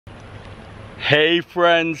Hey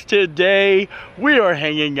friends, today we are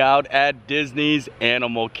hanging out at Disney's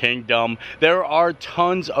Animal Kingdom. There are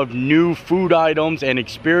tons of new food items and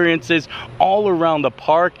experiences all around the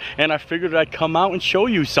park, and I figured I'd come out and show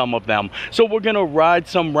you some of them. So we're gonna ride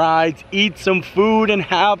some rides, eat some food, and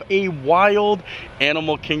have a wild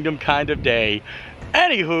Animal Kingdom kind of day.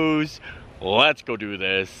 Anywho's, let's go do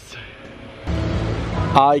this.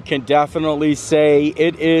 I can definitely say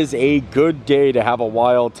it is a good day to have a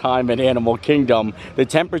wild time at Animal Kingdom. The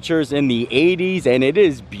temperature's in the 80s and it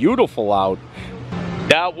is beautiful out.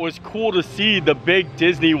 That was cool to see the big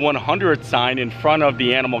Disney 100 sign in front of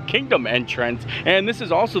the Animal Kingdom entrance. And this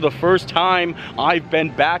is also the first time I've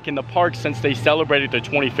been back in the park since they celebrated their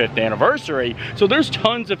 25th anniversary. So there's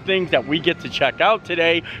tons of things that we get to check out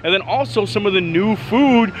today. And then also some of the new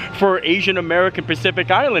food for Asian American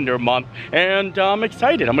Pacific Islander month. And I'm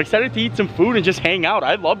excited. I'm excited to eat some food and just hang out.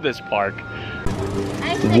 I love this park.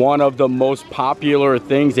 One of the most popular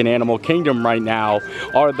things in Animal Kingdom right now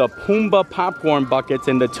are the Pumbaa popcorn buckets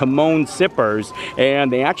and the Timon sippers,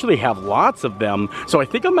 and they actually have lots of them, so I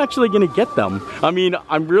think I'm actually gonna get them. I mean,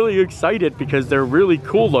 I'm really excited because they're really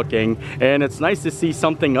cool looking, and it's nice to see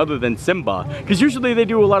something other than Simba, because usually they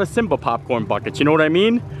do a lot of Simba popcorn buckets, you know what I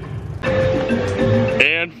mean?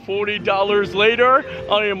 And $40 later,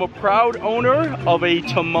 I am a proud owner of a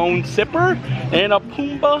Timon sipper and a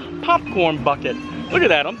Pumbaa popcorn bucket. Look at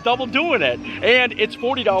that, I'm double doing it. And it's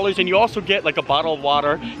 $40 and you also get like a bottle of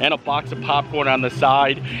water and a box of popcorn on the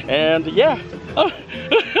side. And yeah,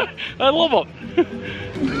 I love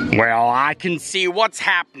them. Well, I can see what's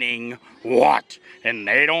happening. What? And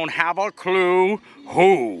they don't have a clue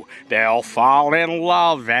who. They'll fall in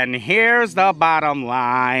love, and here's the bottom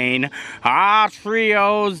line. Our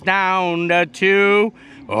trio's down to 2.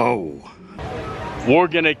 Oh. We're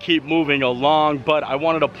gonna keep moving along, but I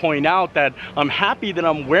wanted to point out that I'm happy that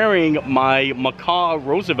I'm wearing my Macaw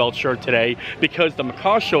Roosevelt shirt today because the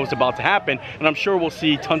Macaw show is about to happen, and I'm sure we'll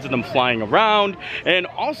see tons of them flying around. And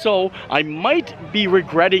also, I might be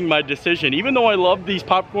regretting my decision, even though I love these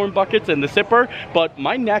popcorn buckets and the sipper, but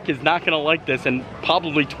my neck is not gonna like this in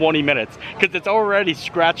probably 20 minutes because it's already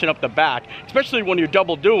scratching up the back, especially when you're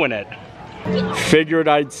double doing it. Figured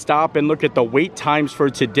I'd stop and look at the wait times for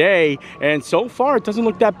today, and so far it doesn't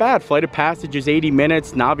look that bad. Flight of Passage is 80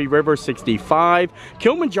 minutes, Navi River 65,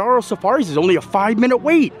 Kilimanjaro Safaris is only a 5-minute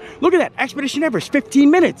wait. Look at that, Expedition Everest 15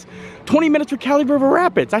 minutes, 20 minutes for Cali River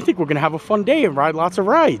Rapids. I think we're gonna have a fun day and ride lots of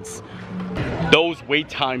rides. Those wait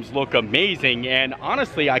times look amazing, and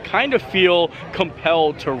honestly I kind of feel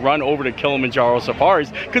compelled to run over to Kilimanjaro Safaris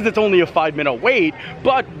because it's only a 5-minute wait.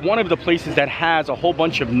 But one of the places that has a whole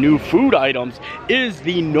bunch of new food items is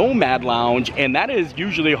the Nomad Lounge, and that is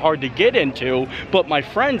usually hard to get into, but my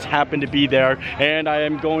friends happen to be there and I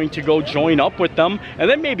am going to go join up with them, and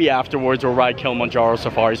then maybe afterwards we'll ride Kilimanjaro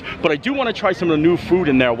Safaris. But I do want to try some of the new food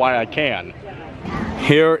in there while I can.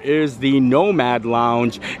 Here is the Nomad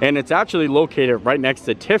Lounge, and it's actually located right next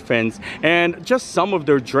to Tiffin's, and just some of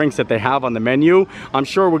their drinks that they have on the menu. I'm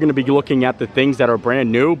sure we're going to be looking at the things that are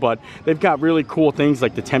brand new, but they've got really cool things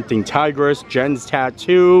like the Tempting Tigress, Jen's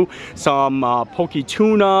Tattoo, some Poke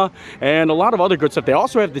Tuna, and a lot of other good stuff. They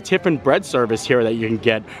also have the Tiffin bread service here that you can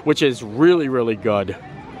get, which is really, really good.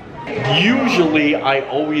 Usually I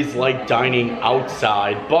always like dining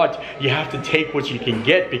outside, but you have to take what you can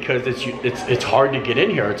get because it's hard to get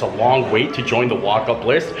in here. It's a long wait to join the walk-up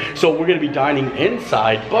list. So we're gonna be dining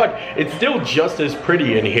inside, but it's still just as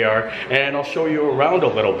pretty in here, and I'll show you around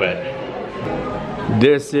a little bit.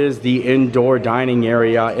 This is the indoor dining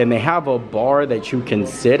area, and they have a bar that you can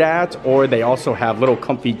sit at, or they also have little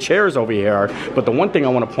comfy chairs over here. But the one thing I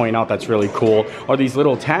want to point out that's really cool are these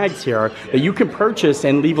little tags here that you can purchase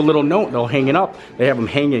and leave a little note. They'll hang it up. They have them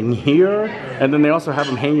hanging here, and then they also have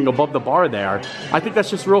them hanging above the bar there. I think that's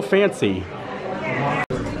just real fancy.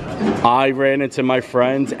 I ran into my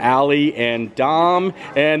friends Allie and Dom,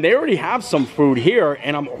 and they already have some food here,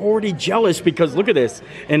 and I'm already jealous because look at this,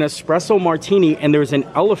 an espresso martini, and there's an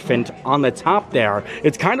elephant on the top there.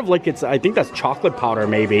 It's kind of like I think that's chocolate powder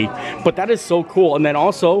maybe, but that is so cool. And then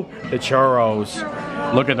also the churros.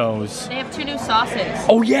 Look at those. They have 2 new sauces.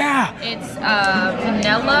 Oh yeah! It's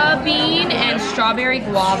vanilla bean and strawberry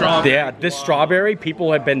guava. Yeah, this strawberry,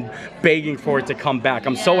 people have been begging for it to come back.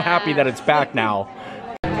 I'm so happy that it's back now.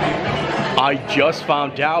 I just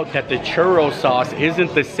found out that the churro sauce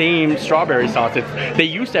isn't the same strawberry sauce. They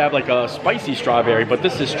used to have like a spicy strawberry, but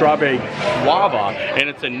this is strawberry guava, and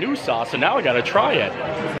it's a new sauce, so now I gotta try it.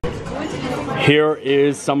 Here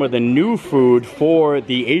is some of the new food for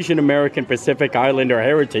the Asian American Pacific Islander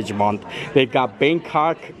Heritage Month. They've got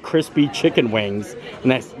Bangkok crispy chicken wings,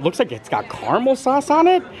 and that looks like it's got caramel sauce on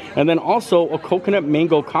it, and then also a coconut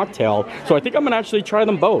mango cocktail. So I think I'm gonna actually try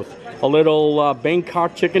them both. A little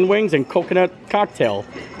Bangkok chicken wings and coconut cocktail.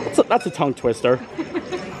 That's a tongue twister.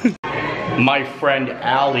 My friend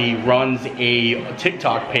Allie runs a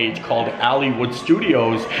TikTok page called Alliewood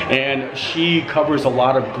Studios, and she covers a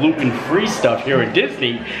lot of gluten-free stuff here at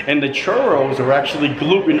Disney, and the churros are actually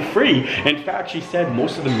gluten-free. In fact, she said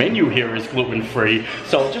most of the menu here is gluten-free.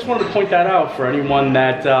 So just wanted to point that out for anyone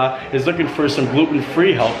that is looking for some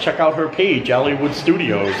gluten-free help. Check out her page, Alliewood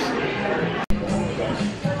Studios.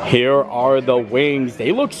 Here are the wings.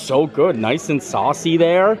 They look so good, nice and saucy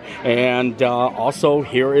there. And also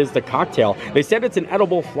here is the cocktail. They said it's an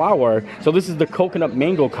edible flower, so this is the coconut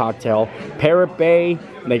mango cocktail. Parrot Bay,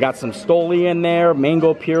 they got some Stoli in there,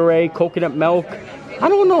 mango puree, coconut milk. I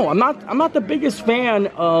don't know, I'm not the biggest fan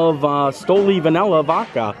of Stoli vanilla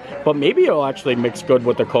vodka, but maybe it'll actually mix good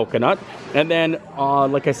with the coconut. And then,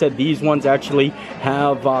 like I said, these ones actually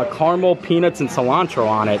have caramel, peanuts, and cilantro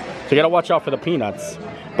on it. So you gotta watch out for the peanuts.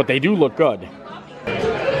 But they do look good.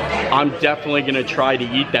 I'm definitely gonna try to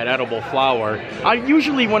eat that edible flower.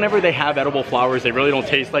 Usually whenever they have edible flowers, they really don't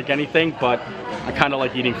taste like anything, but I kinda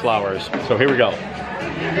like eating flowers. So here we go.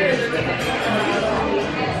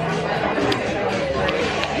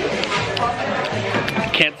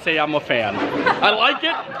 Can't say I'm a fan. I like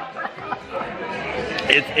it.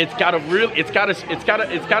 It's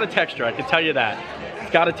got a texture, I can tell you that.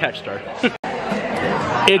 It's got a texture.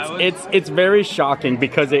 It's very shocking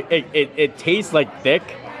because it tastes like thick.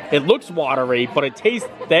 It looks watery, but it tastes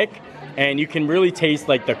thick, and you can really taste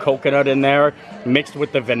like the coconut in there mixed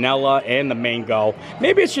with the vanilla and the mango.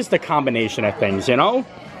 Maybe it's just a combination of things, you know?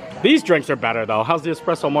 These drinks are better though. How's the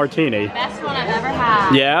espresso martini? Best one I've ever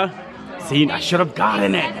had. Yeah? See, I should have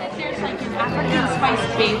gotten it. There's like an African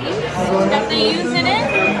spice Baileys that they use in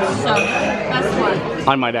it. So, best one.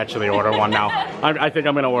 I might actually order one now. I think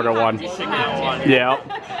I'm gonna order one. Yeah.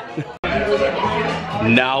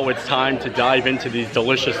 Now it's time to dive into these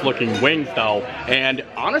delicious looking wings though. And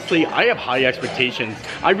honestly, I have high expectations.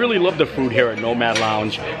 I really love the food here at Nomad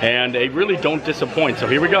Lounge, and they really don't disappoint. So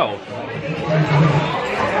here we go.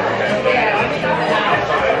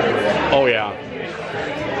 Oh yeah.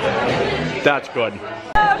 That's good. So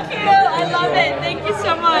cute, I love it. Thank you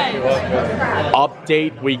so much.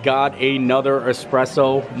 Update, we got another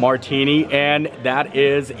espresso martini, and that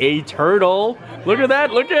is a turtle. Look at that,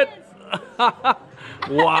 look at.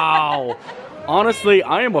 Wow. Honestly,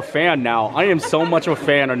 I am a fan now. I am so much of a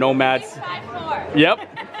fan of Nomad's. Yep.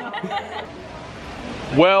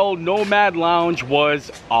 Well, Nomad Lounge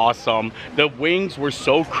was awesome. The wings were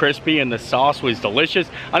so crispy and the sauce was delicious.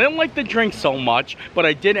 I didn't like the drink so much, but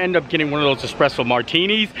I did end up getting one of those espresso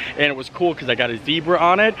martinis, and it was cool because I got a zebra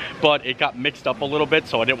on it, but it got mixed up a little bit,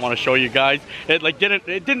 so I didn't want to show you guys. It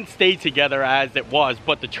didn't stay together as it was,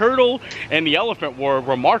 but the turtle and the elephant were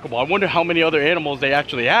remarkable. I wonder how many other animals they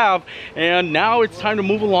actually have, and now it's time to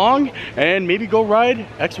move along and maybe go ride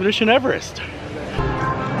Expedition Everest.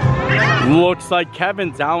 Looks like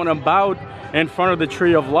Kevin's out and about in front of the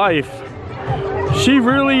Tree of Life. She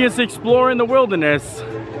really is exploring the wilderness.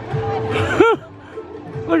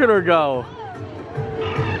 Look at her go.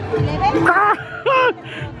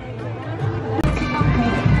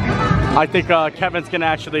 I think Kevin's gonna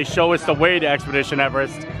actually show us the way to Expedition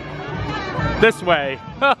Everest. This way.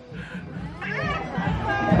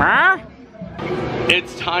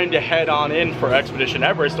 It's time to head on in for Expedition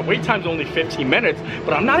Everest. The wait time's only 15 minutes,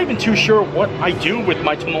 but I'm not even too sure what I do with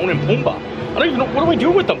my Timon and Pumbaa. I don't even know, what do I do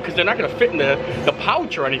with them? Because they're not gonna fit in the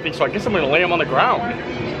pouch or anything, so I guess I'm gonna lay them on the ground.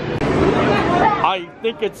 I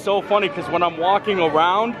think it's so funny because when I'm walking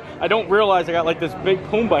around, I don't realize I got like this big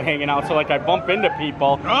Pumbaa hanging out, so like I bump into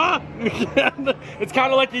people. Ah! It's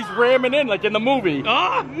kind of like he's ramming in, like in the movie.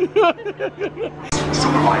 Ah!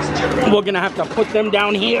 We're gonna have to put them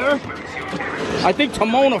down here. I think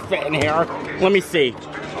Timon will fit in here. Let me see.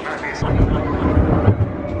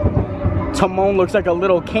 Timon looks like a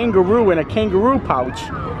little kangaroo in a kangaroo pouch.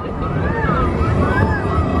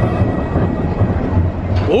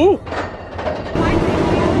 Ooh!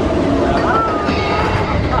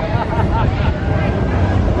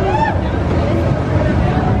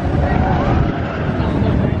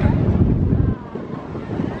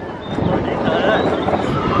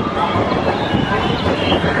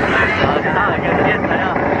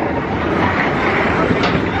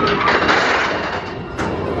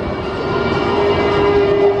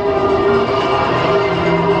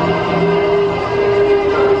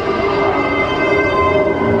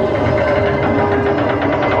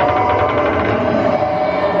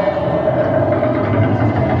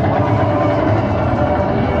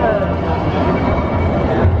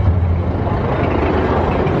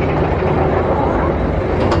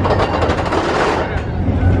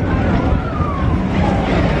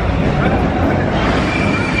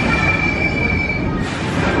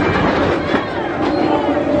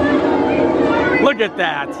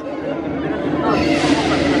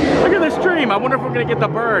 Look at this stream. I wonder if we're gonna get the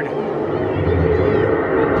bird.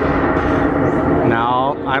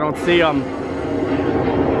 No, I don't see him.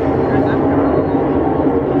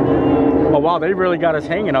 Oh wow, they really got us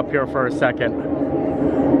hanging up here for a second.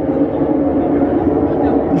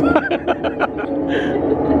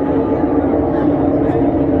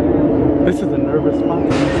 This is a nervous spot to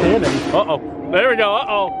be standing. Uh-oh. There we go.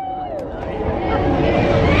 Uh-oh.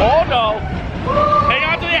 Oh no. Hang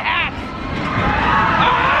on to your hat.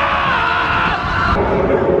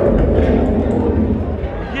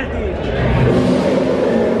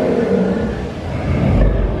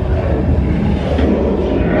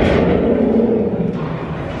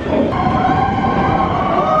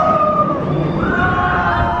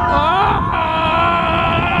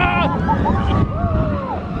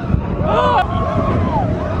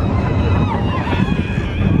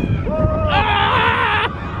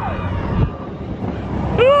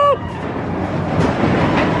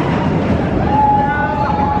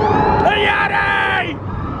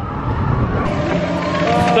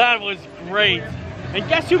 And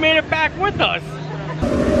guess who made it back with us?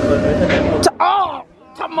 Oh,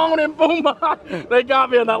 Timon and Pumbaa. They got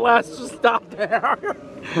me on that last stop there.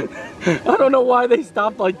 I don't know why they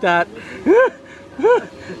stopped like that.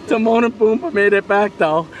 Timon and Pumbaa made it back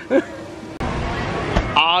though.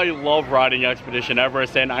 I love riding Expedition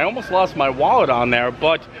Everest, and I almost lost my wallet on there,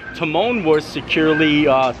 but Timon was securely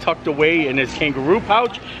tucked away in his kangaroo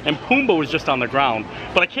pouch, and Pumbaa was just on the ground.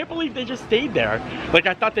 But I can't believe they just stayed there. Like,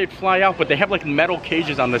 I thought they'd fly out, but they have like metal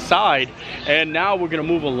cages on the side, and now we're gonna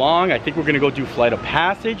move along. I think we're gonna go do Flight of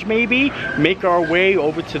Passage maybe, make our way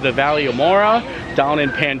over to the Vaillancourt down in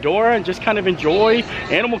Pandora, and just kind of enjoy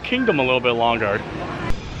Animal Kingdom a little bit longer.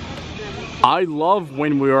 I love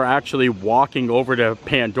when we were actually walking over to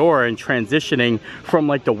Pandora and transitioning from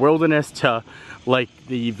like the wilderness to like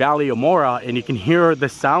the Vaillancourt, and you can hear the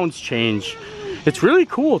sounds change. It's really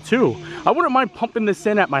cool too. I wouldn't mind pumping this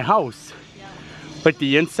in at my house. Like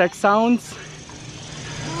the insect sounds.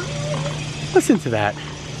 Listen to that.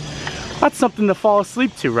 That's something to fall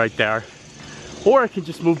asleep to right there. Or I could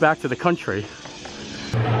just move back to the country.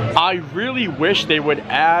 I really wish they would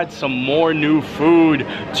add some more new food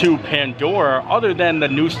to Pandora other than the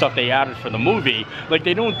new stuff they added for the movie. Like,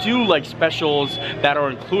 they don't do like specials that are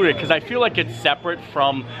included, because I feel like it's separate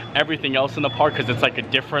from everything else in the park, because it's like a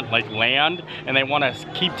different like land and they want to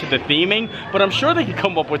keep to the theming. But I'm sure they could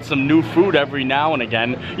come up with some new food every now and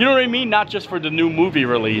again. You know what I mean? Not just for the new movie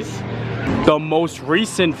release. The most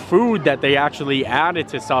recent food that they actually added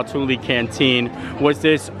to Satuli Canteen was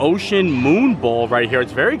this Ocean Moon Bowl right here.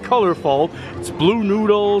 It's very colorful. It's blue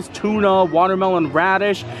noodles, tuna, watermelon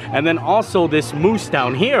radish, and then also this mousse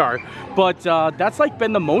down here. But that's like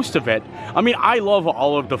been the most of it. I mean, I love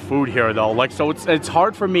all of the food here though. Like, so it's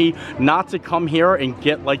hard for me not to come here and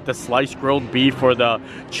get like the sliced grilled beef or the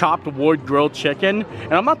chopped wood grilled chicken.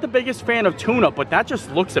 And I'm not the biggest fan of tuna, but that just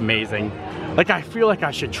looks amazing. Like, I feel like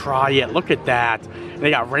I should try it. Look at that. They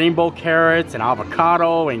got rainbow carrots and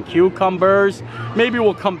avocado and cucumbers. Maybe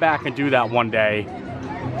we'll come back and do that one day.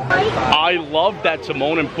 I love that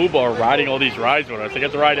Timon and Pumbaa are riding all these rides with us. They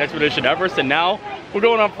get to ride Expedition Everest, and now we're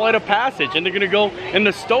going on Flight of Passage, and they're gonna go in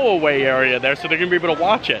the stowaway area there, so they're gonna be able to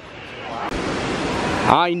watch it.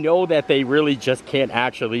 I know that they really just can't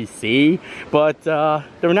actually see, but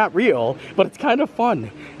they're not real, but it's kind of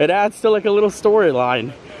fun. It adds to like a little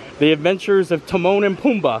storyline. The adventures of Timon and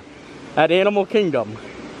Pumbaa at Animal Kingdom.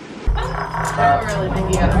 I don't really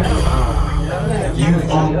think you got them. You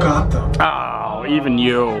all got them. Oh, even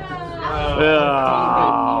you.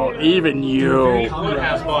 Oh, even you.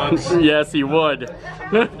 Yes, he would.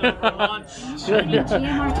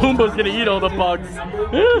 Pumbaa's gonna eat all the bugs.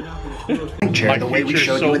 My the way we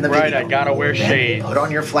showed so you in the bright, video. I gotta wear shades. Put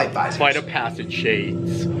on your flight visors. Flight of Passage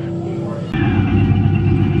shades.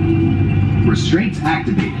 Restraints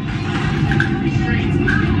activated.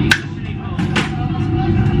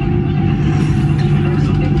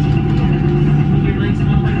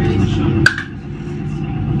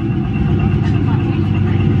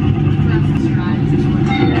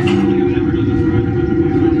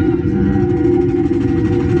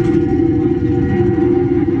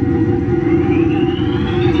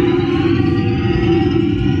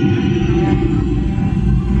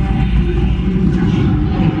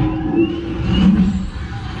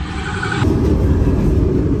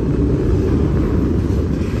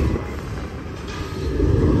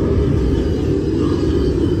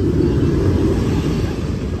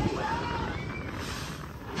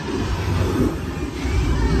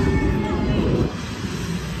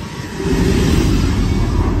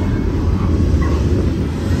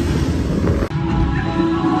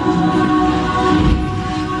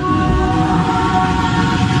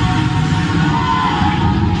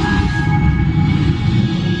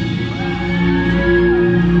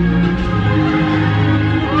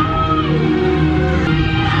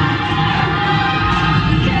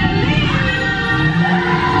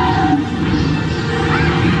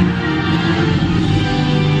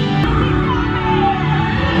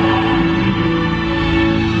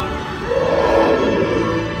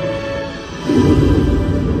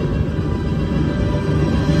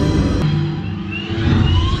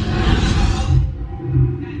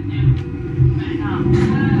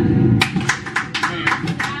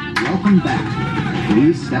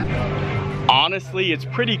 honestly, it's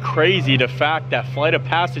pretty crazy the fact that Flight of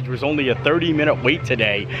Passage was only a 30-minute wait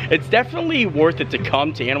today. It's definitely worth it to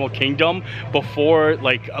come to Animal Kingdom before,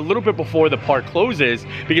 like, a little bit before the park closes,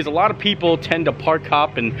 because a lot of people tend to park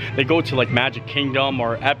hop and they go to like Magic Kingdom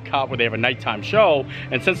or Epcot where they have a nighttime show,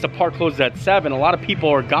 and since the park closes at 7, a lot of people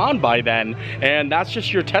are gone by then, and that's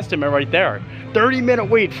just your testament right there. 30-minute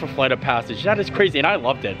wait for Flight of Passage. That is crazy, and I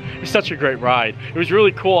loved it. It was such a great ride. It was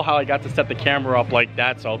really cool how I got to set the camera up like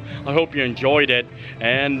that, so I hope you enjoyed it.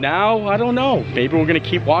 And now, I don't know, maybe we're gonna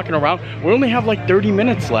keep walking around. We only have like 30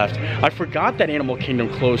 minutes left. I forgot that Animal Kingdom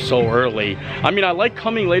closed so early. I mean, I like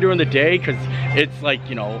coming later in the day because it's like,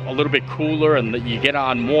 you know, a little bit cooler and you get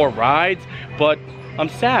on more rides, but I'm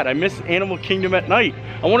sad. I miss Animal Kingdom at night.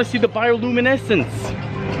 I want to see the bioluminescence.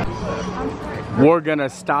 We're gonna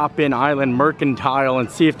stop in Island Mercantile and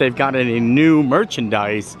see if they've got any new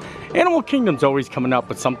merchandise. Animal Kingdom's always coming up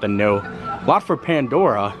with something new. A lot for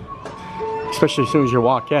Pandora, especially as soon as you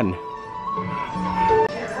walk in.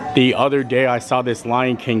 The other day I saw this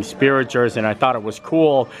Lion King spirit jersey and I thought it was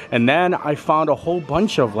cool, and then I found a whole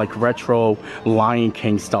bunch of like retro Lion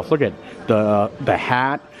King stuff. Look at the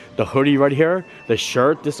hat, the hoodie right here, the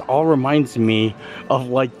shirt. This all reminds me of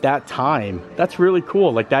like that time. That's really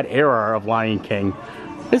cool, like that era of Lion King.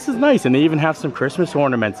 This is nice, and they even have some Christmas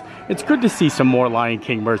ornaments. It's good to see some more Lion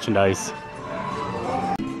King merchandise.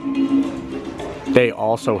 They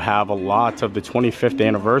also have a lot of the 25th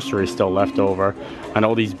anniversary still left over. I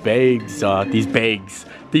know these bags, look at these bags.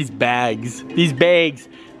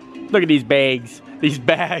 These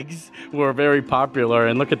bags were very popular,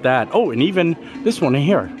 and look at that. Oh, and even this one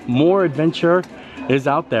here, More Adventure is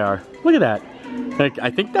out there. Look at that. Like,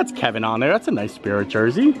 I think that's Kevin on there. That's a nice spirit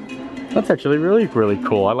jersey. That's actually really, really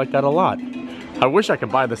cool. I like that a lot. I wish I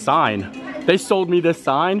could buy the sign. They sold me this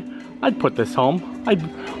sign. I'd put this home.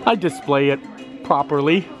 I'd display it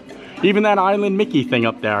properly. Even that Island Mickey thing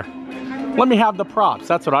up there. Let me have the props.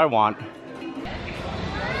 That's what I want.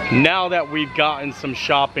 Now that we've gotten some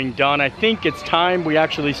shopping done, I think it's time we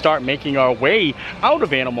actually start making our way out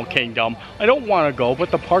of Animal Kingdom. I don't want to go,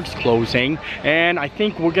 but the park's closing, and I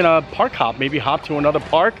think we're gonna park hop, maybe hop to another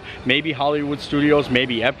park, maybe Hollywood Studios,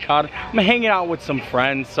 maybe Epcot. I'm hanging out with some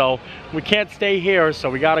friends, so we can't stay here, so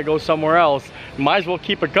we gotta go somewhere else. Might as well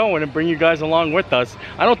keep it going and bring you guys along with us.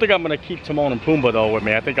 I don't think I'm gonna keep Timon and Pumbaa though with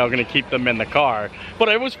me. I think I'm gonna keep them in the car. But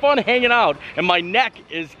it was fun hanging out, and my neck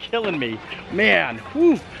is killing me. Man,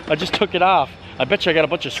 whew, I just took it off. I bet you I got a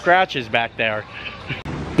bunch of scratches back there.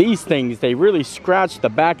 These things, they really scratch the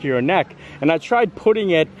back of your neck, and I tried putting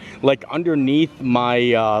it like underneath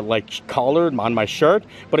my like collar on my shirt,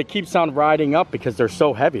 but it keeps on riding up because they're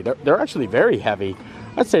so heavy. They're actually very heavy.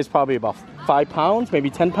 I'd say it's probably about 5 pounds, maybe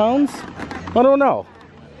 10 pounds. I don't know.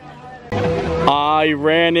 I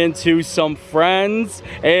ran into some friends,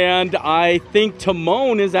 and I think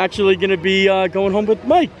Timon is actually gonna be going home with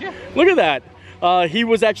Mike. Yeah. Look at that. He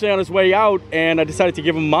was actually on his way out, and I decided to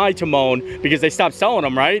give him my Timon because they stopped selling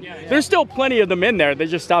them, right? Yeah, yeah. There's still plenty of them in there. They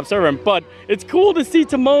just stopped serving them. But it's cool to see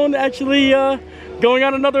Timon actually going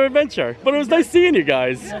on another adventure. But it was nice seeing you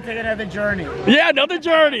guys. We'll take another journey. Yeah, another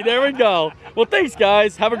journey. There we go. Well, thanks,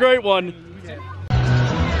 guys. Have a great one.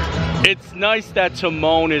 It's nice that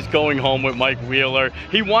Timon is going home with Mike Wheeler.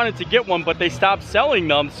 He wanted to get one, but they stopped selling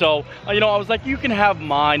them. So, you know, I was like, you can have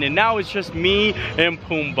mine. And now it's just me and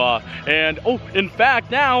Pumbaa. And, oh, in fact,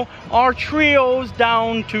 now our trio's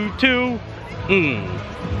down to 2.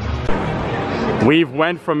 We've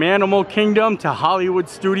went from Animal Kingdom to Hollywood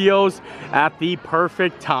Studios at the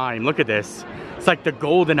perfect time. Look at this. It's like the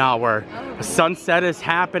golden hour. The sunset is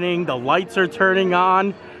happening. The lights are turning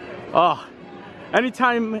on. Oh.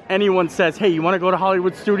 Anytime anyone says, hey, you want to go to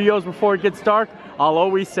Hollywood Studios before it gets dark? I'll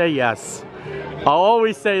always say yes. I'll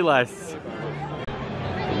always say less.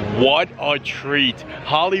 What a treat.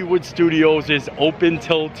 Hollywood Studios is open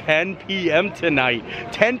till 10 p.m. tonight.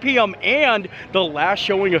 10 p.m. and the last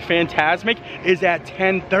showing of Fantasmic is at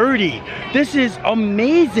 10:30. This is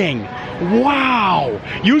amazing. Wow.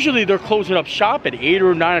 Usually they're closing up shop at 8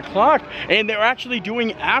 or 9 o'clock, and they're actually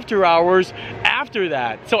doing after hours after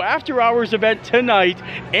that. So after hours event tonight,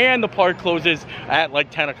 and the park closes at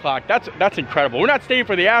like 10 o'clock. That's incredible. We're not staying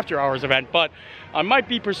for the after hours event, but I might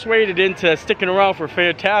be persuaded into sticking around for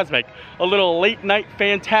Fantasmic. A little late night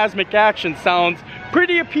Fantasmic action sounds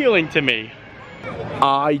pretty appealing to me.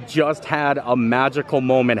 I just had a magical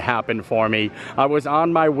moment happen for me. I was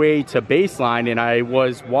on my way to Baseline and I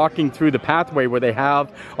was walking through the pathway where they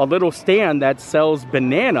have a little stand that sells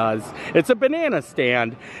bananas. It's a banana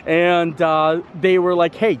stand. And they were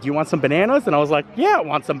like, hey, do you want some bananas? And I was like, yeah, I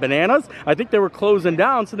want some bananas. I think they were closing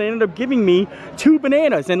down, so they ended up giving me 2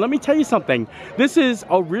 bananas. And let me tell you something. This is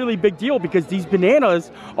a really big deal because these bananas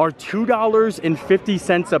are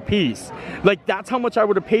 $2.50 a piece. Like, that's how much I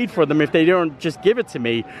would have paid for them if they didn't just give it to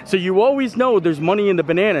me. So you always know there's money in the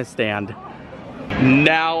banana stand.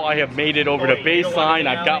 Now I have made it over to Baseline.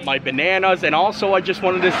 I've got my bananas, and also I just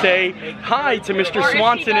wanted to say hi to Mr.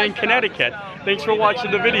 Swanson in Connecticut. Thanks for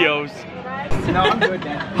watching the videos. No, I'm good,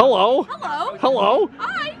 man. Hello. Hello. Hello.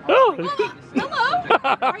 Hi. Oh.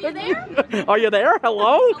 Hello. Are you there? Are you there?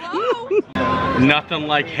 Hello. Hello. Nothing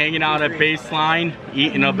like hanging out at Baseline,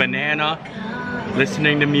 eating a banana,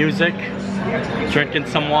 listening to music, drinking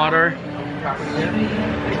some water. I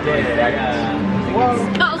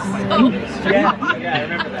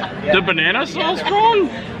remember that. The banana so strong?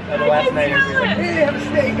 I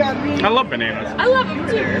love bananas. I love them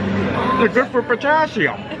too. They're good for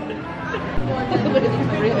potassium.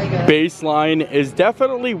 Baseline is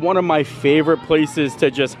definitely one of my favorite places to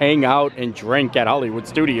just hang out and drink at Hollywood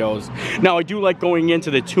Studios. Now, I do like going into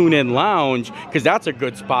the Tune-In Lounge because that's a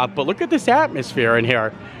good spot, but look at this atmosphere in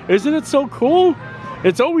here. Isn't it so cool?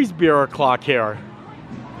 It's always beer o'clock here.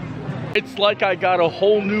 It's like I got a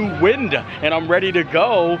whole new wind and I'm ready to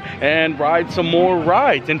go and ride some more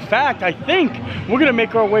rides. In fact, I think we're gonna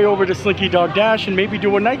make our way over to Slinky Dog Dash and maybe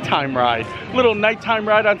do a nighttime ride. Little nighttime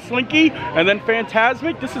ride on Slinky and then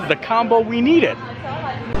Fantasmic. This is the combo we needed.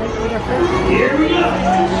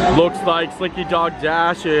 Looks like Slinky Dog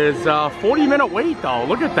Dash is a 40-minute wait though.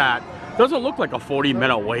 Look at that. Doesn't look like a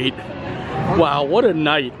 40-minute wait. Wow, what a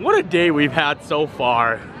night. What a day we've had so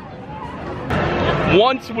far.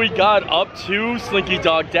 Once we got up to Slinky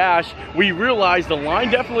Dog Dash, we realized the line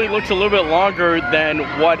definitely looks a little bit longer than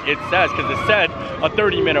what it says, because it said a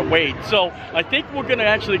 30-minute wait. So I think we're gonna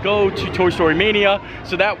actually go to Toy Story Mania,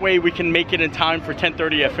 so that way we can make it in time for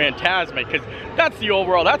 10:30 at Fantasmic, because that's the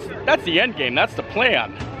overall, that's the end game, that's the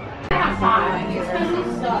plan.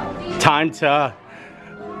 Time to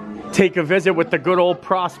take a visit with the good old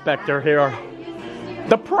prospector here.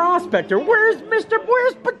 The prospector, where's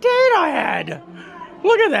Potato Head?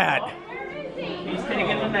 Look at that. He's taking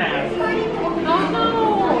a nap.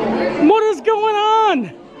 What is going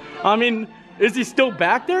on? I mean, is he still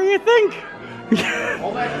back there, you think?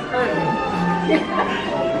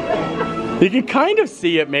 You can kind of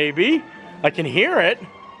see it, maybe. I can hear it.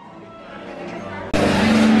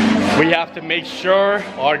 We have to make sure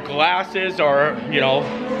our glasses are, you know,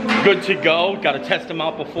 good to go. Got to test them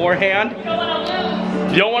out beforehand.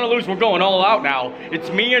 You don't want to lose. We're going all out now. It's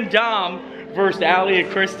me and Dom versus Allie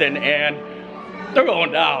and Qersdyn, and they're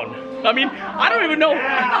going down. I mean, I don't even know.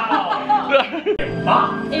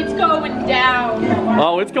 It's going down.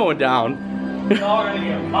 Oh, it's going down. They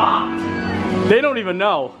don't even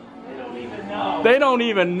know. They don't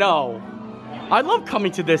even know. I love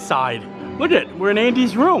coming to this side. Look at it. We're in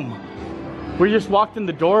Andy's room. We just walked in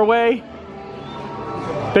the doorway.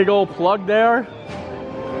 Big old plug there.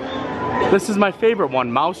 This is my favorite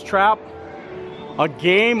one, Mousetrap. A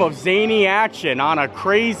game of zany action on a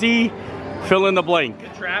crazy fill in the blank.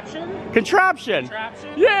 Contraption? Contraption.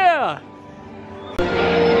 Contraption? Yeah.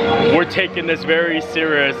 We're taking this very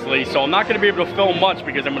seriously, so I'm not going to be able to film much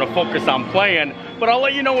because I'm going to focus on playing, but I'll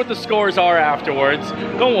let you know what the scores are afterwards.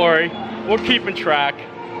 Don't worry, we're keeping track.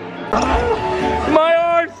 My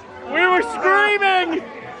arms! We were screaming!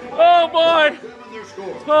 Oh boy!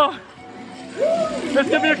 Oh. This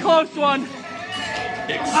could be a close one.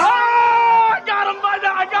 Oh!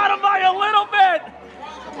 I got him by a little bit!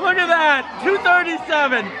 Look at that!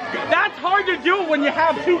 237. That's hard to do when you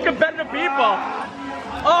have two competitive people.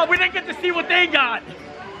 Oh, we didn't get to see what they got.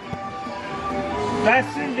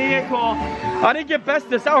 Best in vehicle. I didn't get best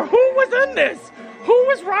this hour. Who was in this? Who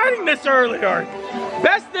was riding this earlier?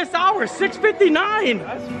 Best this hour, 6:59.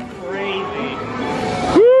 That's crazy.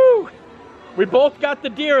 Woo! We both got the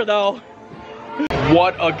deer though.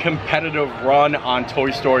 What a competitive run on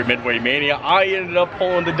Toy Story Midway Mania. I ended up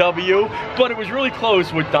pulling the W, but it was really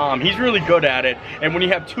close with Dom. He's really good at it. And when you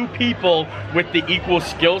have two people with the equal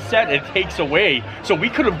skill set, it takes away. So we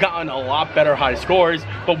could have gotten a lot better high scores,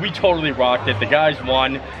 but we totally rocked it. The guys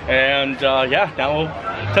won. And yeah, now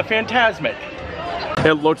to Fantasmic.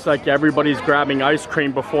 It looks like everybody's grabbing ice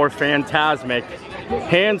cream before Fantasmic.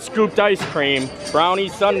 Hand-scooped ice cream, brownie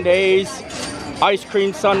sundaes, ice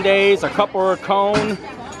cream sundaes, a cup or a cone.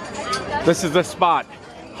 This is the spot,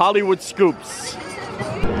 Hollywood Scoops.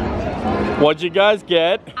 What'd you guys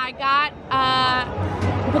get? I got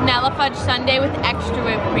vanilla fudge sundae with extra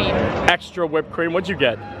whipped cream. Extra whipped cream. What'd you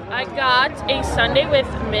get? I got a sundae with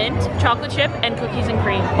mint, chocolate chip, and cookies and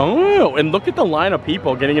cream. Oh, and look at the line of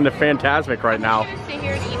people getting into Fantasmic right now. I'm gonna sit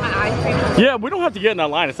here and eat my ice cream. Yeah, we don't have to get in that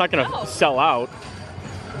line. It's not gonna sell out.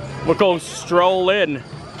 We'll go stroll in,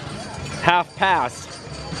 half past.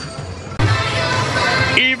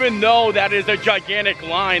 Even though that is a gigantic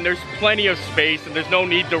line, there's plenty of space and there's no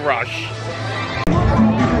need to rush.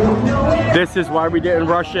 This is why we didn't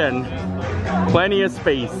rush in. Plenty of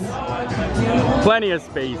space. Plenty of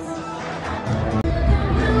space.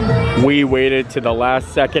 We waited to the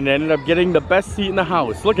last second and ended up getting the best seat in the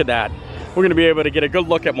house. Look at that. We're gonna be able to get a good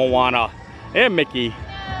look at Moana and Mickey.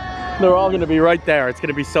 They're all gonna be right there. It's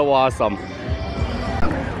gonna be so awesome.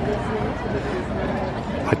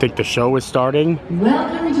 I think the show is starting.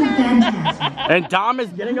 Welcome to Fantastic. And Dom is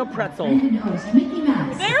getting a pretzel. And host Mickey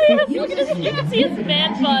Mouse. There he is. Look at his, you can see his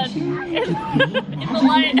man bun in the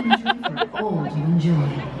light. For all to enjoy.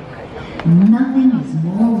 Nothing is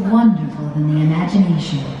more wonderful than the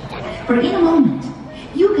imagination. For in a moment,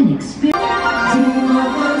 you can experience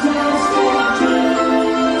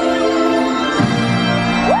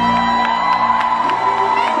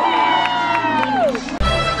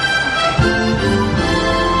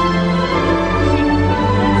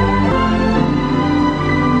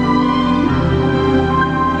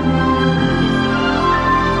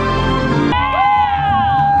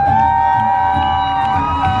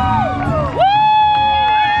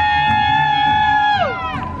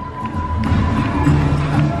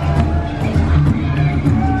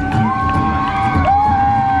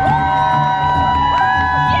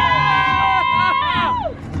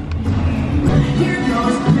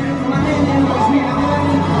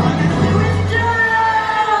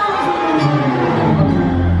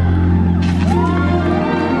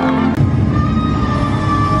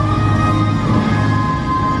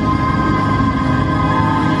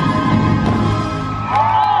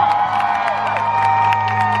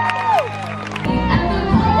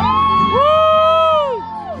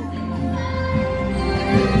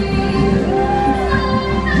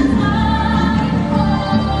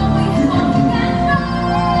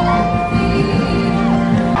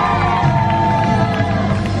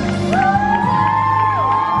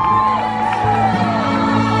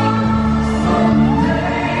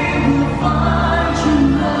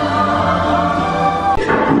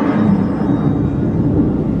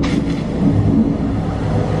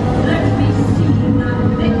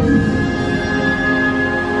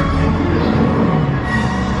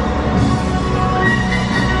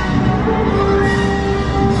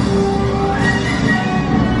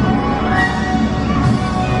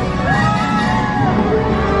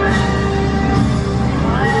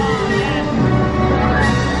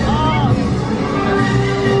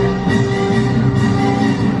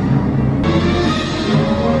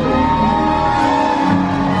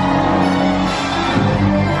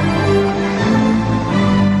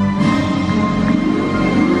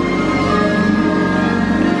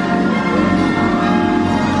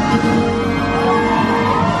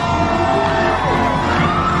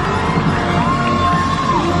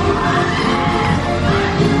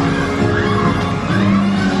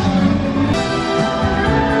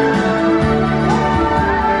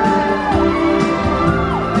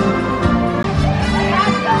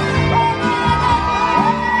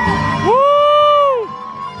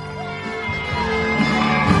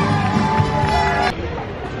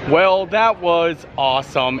Well, that was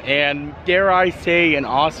awesome, and dare I say, an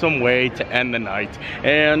awesome way to end the night.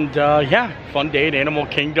 And yeah, fun day at Animal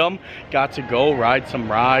Kingdom. Got to go ride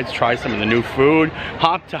some rides, try some of the new food,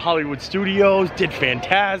 hopped to Hollywood Studios, did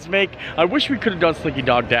Fantasmic. I wish we could have done Slinky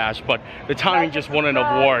Dog Dash, but the timing just wouldn't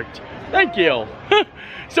have worked. Thank you.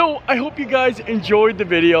 So I hope you guys enjoyed the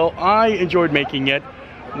video. I enjoyed making it.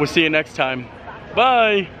 We'll see you next time.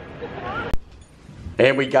 Bye.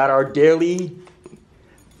 And we got our daily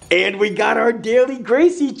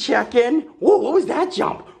Gracie check-in. Whoa, what was that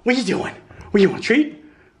jump? What are you doing? What, you want a treat?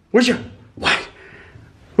 Where's your, what?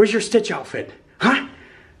 Where's your Stitch outfit? Huh?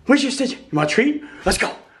 Where's your Stitch? You want a treat? Let's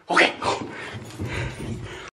go. Okay.